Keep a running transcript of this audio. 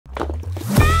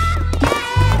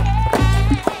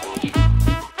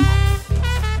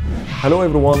Hello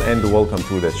everyone and welcome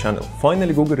to the channel.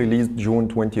 Finally, Google released June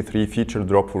 23 feature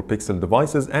drop for Pixel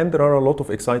devices, and there are a lot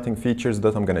of exciting features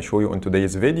that I'm going to show you in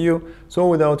today's video. So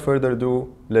without further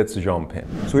ado, let's jump in.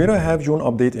 So here I have June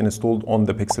update installed on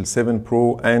the Pixel 7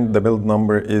 Pro, and the build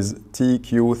number is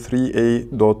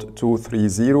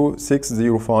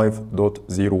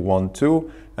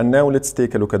TQ3A.230.605.012. And now let's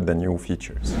take a look at the new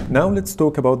features. Now let's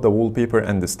talk about the Wallpaper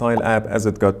and the Style app, as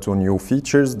it got two new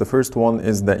features. The first one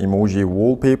is the Emoji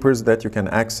Wallpapers that you can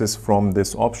access from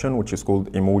this option, which is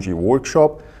called Emoji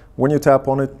Workshop. When you tap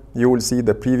on it, you will see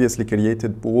the previously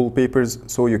created wallpapers,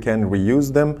 so you can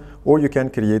reuse them or you can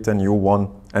create a new one.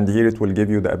 And here it will give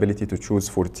you the ability to choose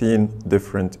 14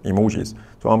 different emojis.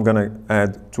 So I'm gonna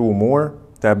add two more,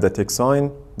 tap the tick sign,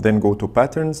 then go to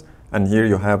patterns, and here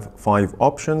you have 5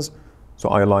 options. So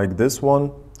I like this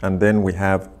one, and then we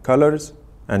have colors,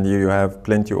 and here you have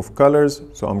plenty of colors.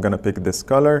 So I'm gonna pick this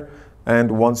color,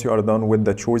 and once you are done with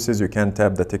the choices, you can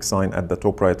tap the tick sign at the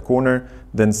top right corner,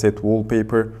 then set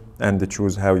wallpaper, and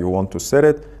choose how you want to set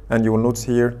it. And you will notice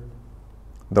here,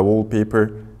 the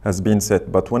wallpaper has been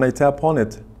set, but when I tap on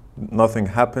it, nothing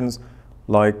happens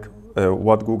like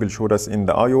what Google showed us in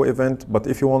the I/O event. But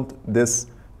if you want this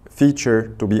feature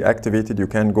to be activated, you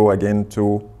can go again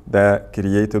to the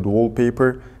created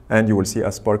wallpaper, and you will see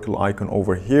a sparkle icon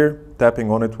over here.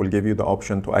 Tapping on it will give you the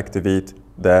option to activate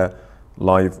the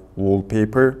live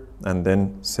wallpaper, and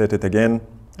then set it again.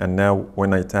 And now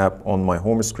when I tap on my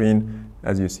home screen,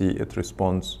 as you see, it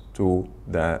responds to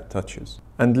the touches.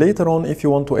 And later on, if you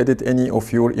want to edit any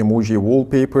of your emoji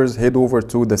wallpapers, head over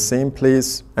to the same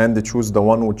place and choose the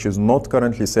one which is not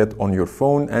currently set on your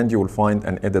phone, and you will find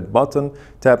an edit button.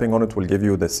 Tapping on it will give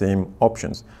you the same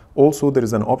options. Also, there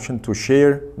is an option to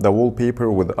share the wallpaper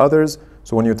with others.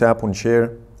 So when you tap on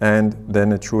share and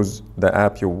then choose the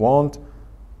app you want,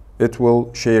 it will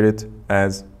share it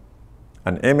as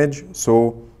an image,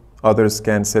 so others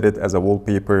can set it as a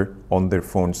wallpaper on their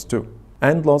phones too.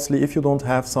 And lastly, if you don't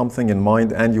have something in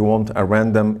mind and you want a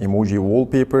random emoji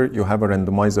wallpaper, you have a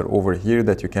randomizer over here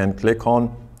that you can click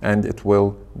on, and it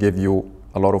will give you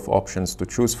a lot of options to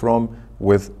choose from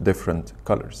with different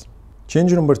colors.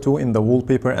 Change number 2 in the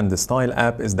Wallpaper and the Style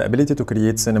app is the ability to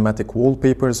create cinematic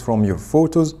wallpapers from your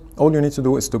photos. All you need to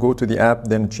do is to go to the app,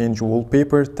 then change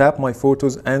wallpaper, tap my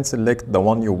photos, and select the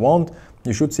one you want.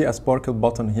 You should see a sparkle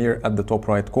button here at the top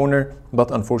right corner,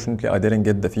 but unfortunately I didn't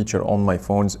get the feature on my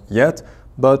phones yet.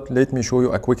 But let me show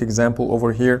you a quick example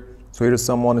over here. So here is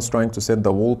someone is trying to set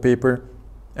the wallpaper,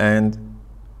 and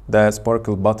the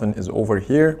sparkle button is over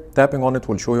here. Tapping on it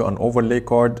will show you an overlay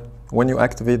card. When you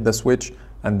activate the switch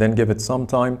and then give it some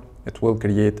time, it will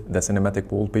create the cinematic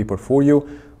wallpaper for you.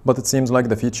 But it seems like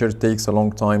the feature takes a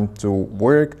long time to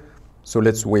work, so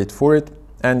let's wait for it.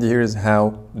 And here's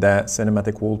how the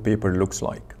cinematic wallpaper looks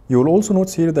like. You will also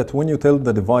notice here that when you tilt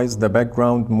the device, the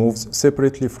background moves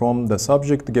separately from the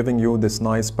subject, giving you this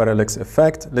nice parallax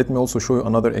effect. Let me also show you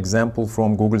another example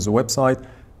from Google's website.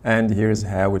 And here's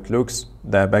how it looks.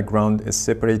 The background is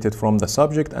separated from the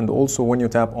subject, and also when you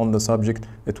tap on the subject,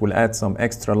 it will add some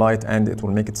extra light and it will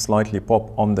make it slightly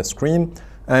pop on the screen.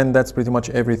 And that's pretty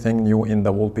much everything new in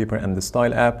the Wallpaper and the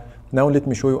Style app. Now let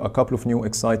me show you a couple of new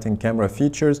exciting camera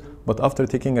features, but after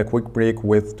taking a quick break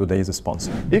with today's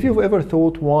sponsor. If you've ever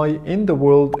thought, why in the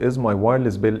world is my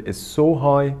wireless bill is so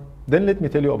high, then let me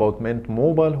tell you about Mint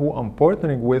Mobile, who I'm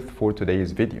partnering with for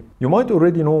today's video. You might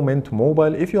already know Mint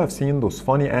Mobile if you have seen those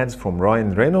funny ads from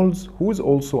Ryan Reynolds, who is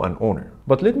also an owner.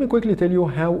 But let me quickly tell you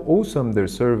how awesome their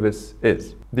service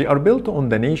is. They are built on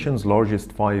the nation's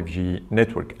largest 5G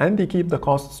network, and they keep the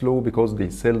costs low because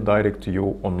they sell direct to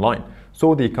you online.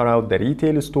 So they cut out the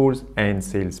retail stores and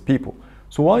salespeople.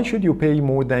 So why should you pay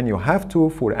more than you have to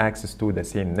for access to the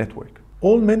same network?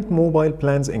 All Mint Mobile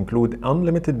plans include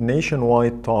unlimited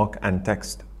nationwide talk and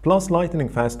text, plus lightning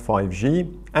fast 5G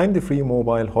and a free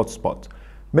mobile hotspot.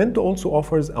 Mint also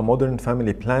offers a modern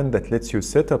family plan that lets you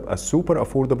set up a super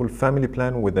affordable family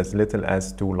plan with as little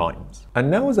as 2 lines.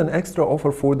 And now, as an extra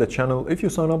offer for the channel, if you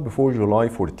sign up before July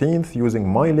 14th using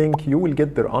my link, you will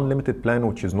get their unlimited plan,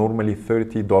 which is normally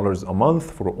 $30 a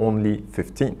month for only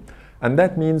 $15. And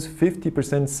that means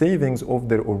 50% savings of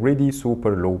their already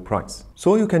super low price.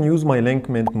 So you can use my link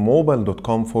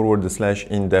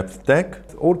mintmobile.com/in-depth-tech,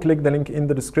 or click the link in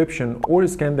the description, or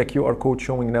scan the QR code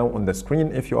showing now on the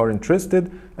screen if you are interested.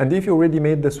 And if you already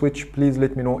made the switch, please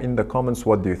let me know in the comments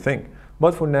what do you think.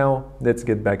 But for now, let's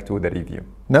get back to the review.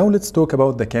 Now let's talk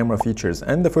about the camera features,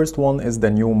 and the first one is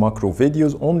the new macro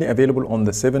videos, only available on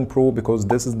the 7 Pro because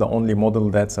this is the only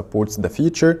model that supports the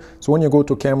feature. So when you go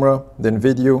to camera, then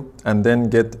video, and then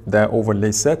get the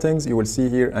overlay settings, you will see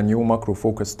here a new macro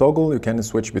focus toggle. You can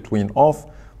switch between off,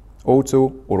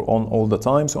 auto or on all the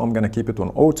time, so I'm gonna keep it on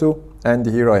auto. And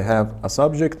here I have a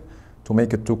subject to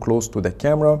make it too close to the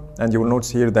camera, and you will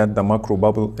notice here that the macro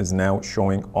bubble is now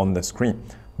showing on the screen.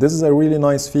 This is a really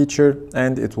nice feature,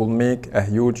 and it will make a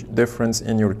huge difference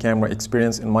in your camera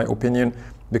experience, in my opinion,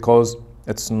 because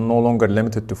it's no longer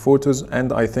limited to photos,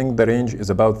 and I think the range is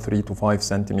about 3 to 5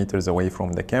 centimeters away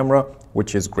from the camera,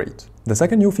 which is great. The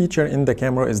second new feature in the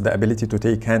camera is the ability to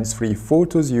take hands-free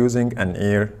photos using an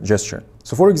air gesture.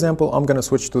 So for example, I'm gonna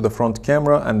switch to the front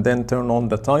camera and then turn on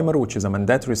the timer, which is a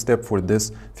mandatory step for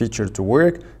this feature to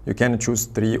work. You can choose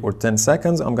 3 or 10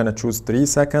 seconds. I'm gonna choose 3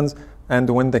 seconds, and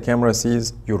when the camera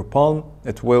sees your palm,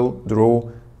 it will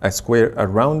draw a square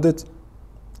around it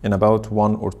in about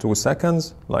 1 or 2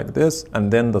 seconds, like this,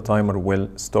 and then the timer will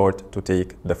start to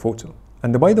take the photo.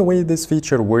 And by the way, this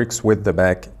feature works with the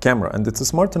back camera, and it's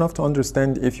smart enough to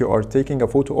understand if you are taking a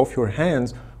photo of your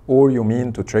hands or you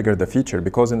mean to trigger the feature,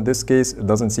 because in this case, it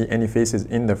doesn't see any faces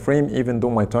in the frame, even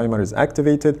though my timer is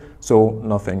activated, so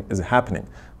nothing is happening.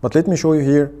 But let me show you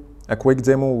here a quick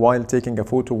demo while taking a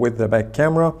photo with the back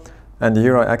camera. And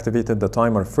here I activated the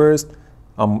timer first.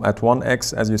 I'm at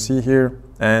 1x as you see here,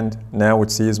 and now it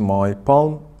sees my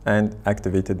palm and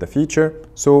activated the feature.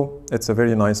 So it's a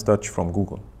very nice touch from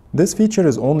Google. This feature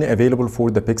is only available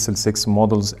for the Pixel 6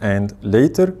 models and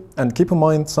later. And keep in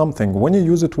mind something, when you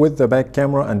use it with the back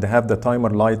camera and have the timer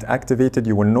light activated,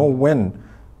 you will know when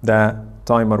the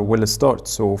timer will start.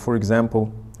 So for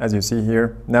example, as you see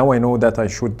here, now I know that I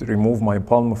should remove my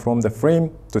palm from the frame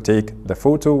to take the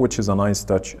photo, which is a nice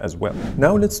touch as well.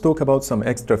 Now let's talk about some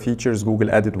extra features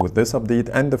Google added with this update,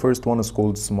 and the first one is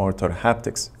called Smarter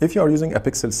Haptics. If you are using a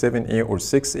Pixel 7a or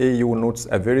 6a, you will notice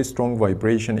a very strong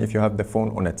vibration if you have the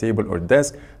phone on a table or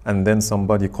desk and then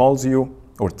somebody calls you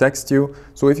or text you.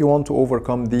 So if you want to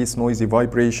overcome these noisy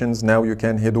vibrations, now you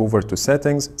can head over to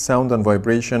Settings, Sound and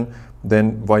Vibration,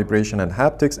 then Vibration and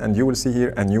Haptics, and you will see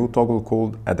here a new toggle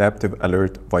called Adaptive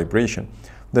Alert Vibration.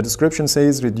 The description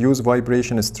says reduce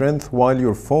vibration strength while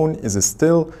your phone is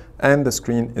still and the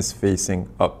screen is facing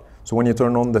up. So when you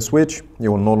turn on the switch,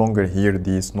 you will no longer hear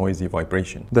these noisy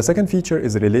vibrations. The second feature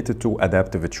is related to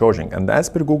adaptive charging, and as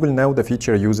per Google now, the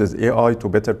feature uses AI to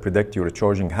better predict your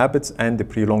charging habits and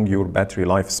prolong your battery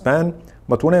lifespan.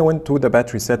 But when I went to the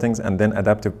battery settings and then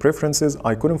adaptive preferences,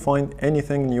 I couldn't find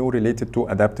anything new related to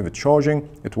adaptive charging.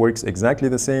 It works exactly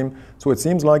the same, so it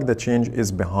seems like the change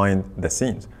is behind the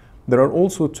scenes. There are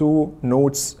also 2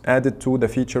 notes added to the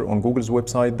feature on Google's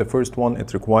website. The first one,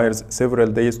 it requires several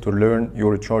days to learn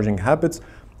your charging habits,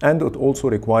 and it also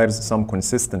requires some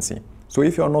consistency. So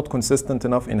if you are not consistent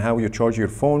enough in how you charge your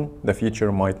phone, the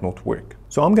feature might not work.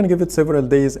 So I'm gonna give it several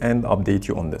days and update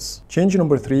you on this. Change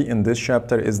number 3 in this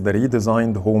chapter is the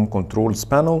redesigned home controls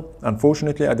panel.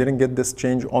 Unfortunately, I didn't get this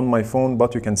change on my phone,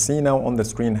 but you can see now on the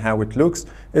screen how it looks.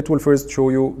 It will first show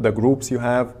you the groups you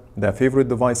have, the favorite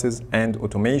devices and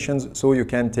automations, so you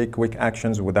can take quick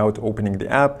actions without opening the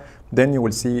app. Then you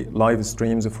will see live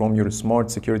streams from your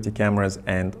smart security cameras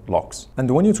and locks.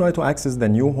 And when you try to access the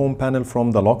new home panel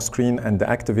from the lock screen and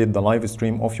activate the live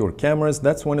stream of your cameras,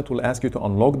 that's when it will ask you to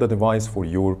unlock the device for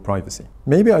your privacy.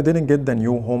 Maybe I didn't get the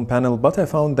new home panel, but I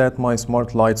found that my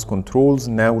smart lights controls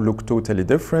now look totally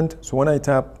different. So when I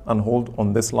tap and hold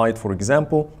on this light, for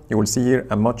example, you will see here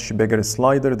a much bigger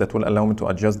slider that will allow me to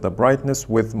adjust the brightness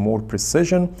with more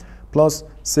precision, plus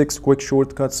 6 quick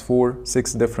shortcuts for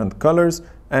 6 different colors,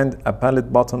 and a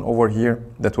palette button over here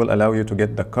that will allow you to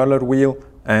get the color wheel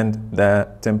and the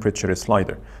temperature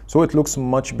slider. So it looks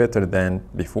much better than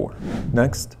before.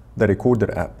 Next, the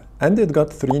Recorder app. And it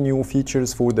got 3 new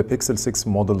features for the Pixel 6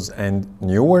 models and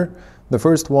newer. The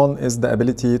first one is the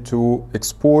ability to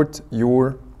export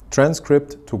your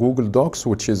transcript to Google Docs,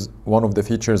 which is one of the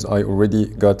features I already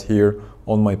got here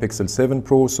on my Pixel 7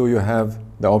 Pro. So you have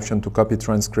the option to copy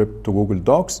transcript to Google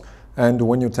Docs, and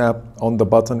when you tap on the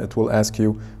button, it will ask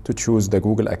you to choose the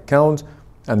Google account,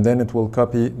 and then it will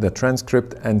copy the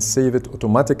transcript and save it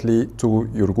automatically to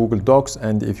your Google Docs.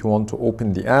 And if you want to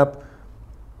open the app,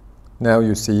 now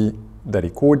you see the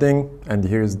recording, and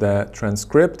here's the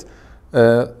transcript.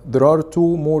 There are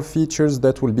 2 more features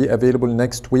that will be available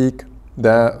next week.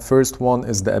 The first one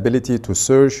is the ability to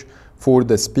search for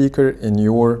the speaker in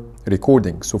your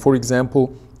recording. So for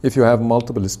example, if you have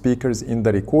multiple speakers in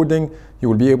the recording, you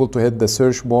will be able to hit the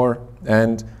search bar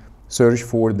and search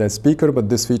for the speaker, but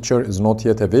this feature is not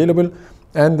yet available.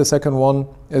 And the second one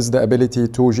is the ability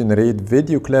to generate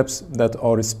video clips that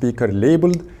are speaker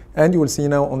labeled. And you will see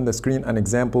now on the screen an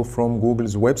example from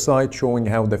Google's website showing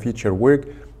how the feature works.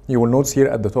 You will notice here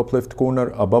at the top left corner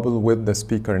a bubble with the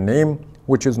speaker name,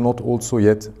 which is not also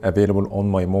yet available on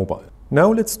my mobile. Now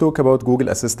let's talk about Google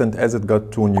Assistant, as it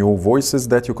got 2 new voices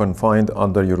that you can find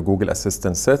under your Google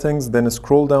Assistant settings. Then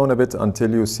scroll down a bit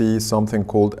until you see something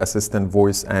called Assistant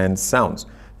Voice and Sounds.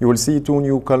 You will see 2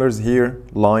 new colors here,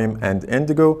 lime and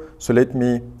indigo. So let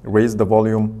me raise the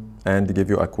volume and give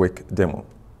you a quick demo.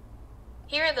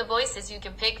 Here are the voices you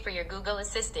can pick for your Google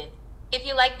Assistant. If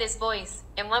you like this voice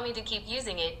and want me to keep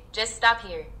using it, just stop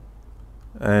here.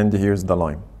 And here's the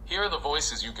lime. Here are the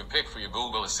voices you can pick for your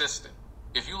Google Assistant.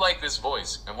 If you like this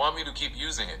voice and want me to keep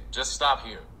using it, just stop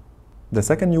here. The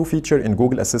second new feature in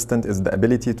Google Assistant is the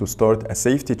ability to start a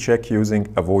safety check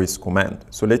using a voice command.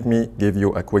 So let me give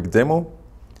you a quick demo.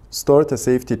 Start a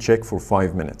safety check for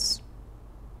 5 minutes.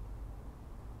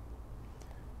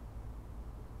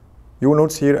 You will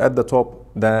notice here at the top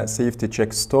the safety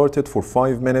check started for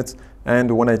 5 minutes,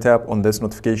 and when I tap on this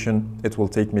notification, it will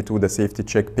take me to the safety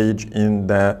check page in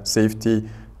the safety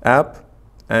app,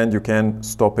 and you can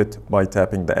stop it by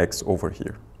tapping the X over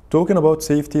here. Talking about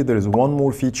safety, there is one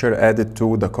more feature added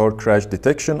to the car crash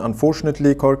detection.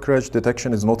 Unfortunately, car crash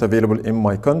detection is not available in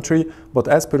my country, but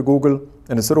as per Google,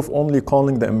 instead of only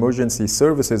calling the emergency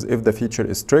services if the feature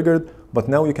is triggered, but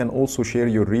now you can also share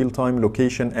your real-time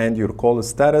location and your call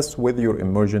status with your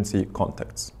emergency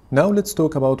contacts. Now let's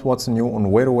talk about what's new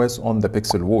on Wear OS on the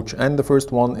Pixel Watch. And the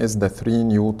first one is the 3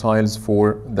 new tiles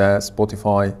for the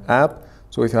Spotify app.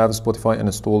 So if you have Spotify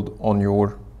installed on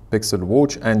your Pixel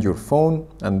Watch and your phone,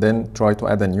 and then try to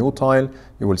add a new tile,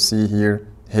 you will see here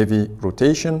heavy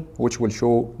rotation, which will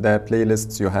show the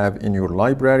playlists you have in your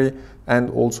library, and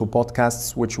also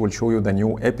podcasts, which will show you the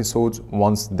new episodes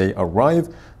once they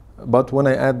arrive. But when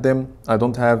I add them, I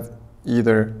don't have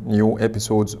either new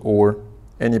episodes or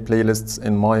any playlists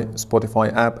in my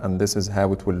Spotify app, and this is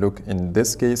how it will look in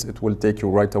this case. It will take you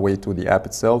right away to the app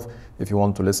itself if you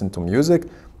want to listen to music.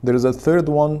 There is a third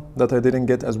one that I didn't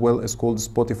get as well. It's called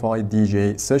Spotify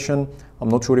DJ Session. I'm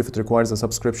not sure if it requires a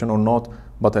subscription or not,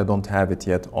 but I don't have it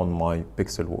yet on my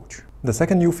Pixel Watch. The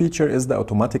second new feature is the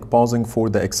automatic pausing for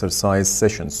the exercise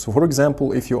sessions. So for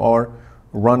example, if you are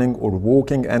running or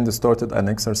walking and started an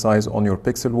exercise on your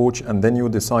Pixel Watch, and then you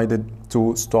decided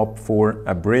to stop for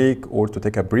a break or to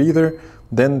take a breather,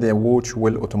 then the watch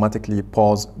will automatically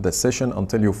pause the session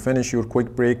until you finish your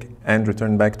quick break and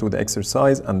return back to the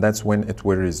exercise, and that's when it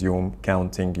will resume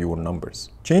counting your numbers.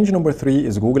 Change number 3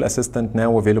 is Google Assistant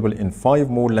now available in 5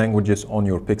 more languages on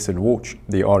your Pixel Watch.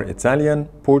 They are Italian,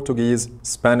 Portuguese,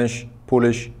 Spanish,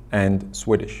 Polish, and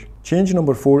Swedish. Change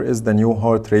number 4 is the new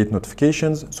heart rate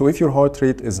notifications. So if your heart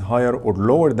rate is higher or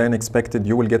lower than expected,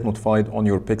 you will get notified on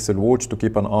your Pixel Watch to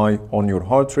keep an eye on your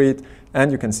heart rate. And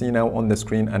you can see now on the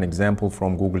screen an example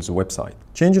from Google's website.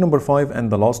 Change number 5 and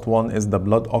the last one is the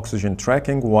blood oxygen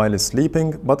tracking while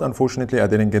sleeping. But unfortunately, I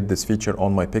didn't get this feature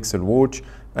on my Pixel Watch.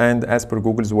 And as per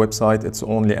Google's website, it's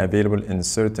only available in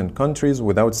certain countries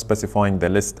without specifying the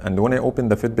list. And when I open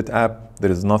the Fitbit app,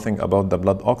 there is nothing about the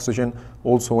blood oxygen.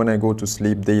 Also, when I go to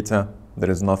sleep data, there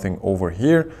is nothing over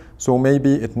here. So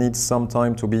maybe it needs some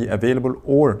time to be available,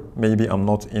 or maybe I'm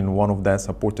not in one of the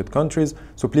supported countries.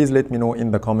 So please let me know in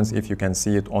the comments if you can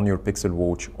see it on your Pixel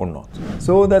Watch or not.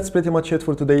 So that's pretty much it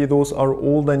for today. Those are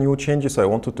all the new changes I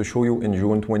wanted to show you in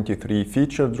June 23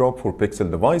 feature drop for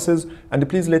Pixel devices. And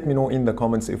please let me know in the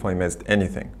comments if I missed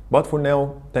anything. But for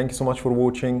now, thank you so much for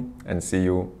watching, and see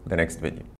you in the next video.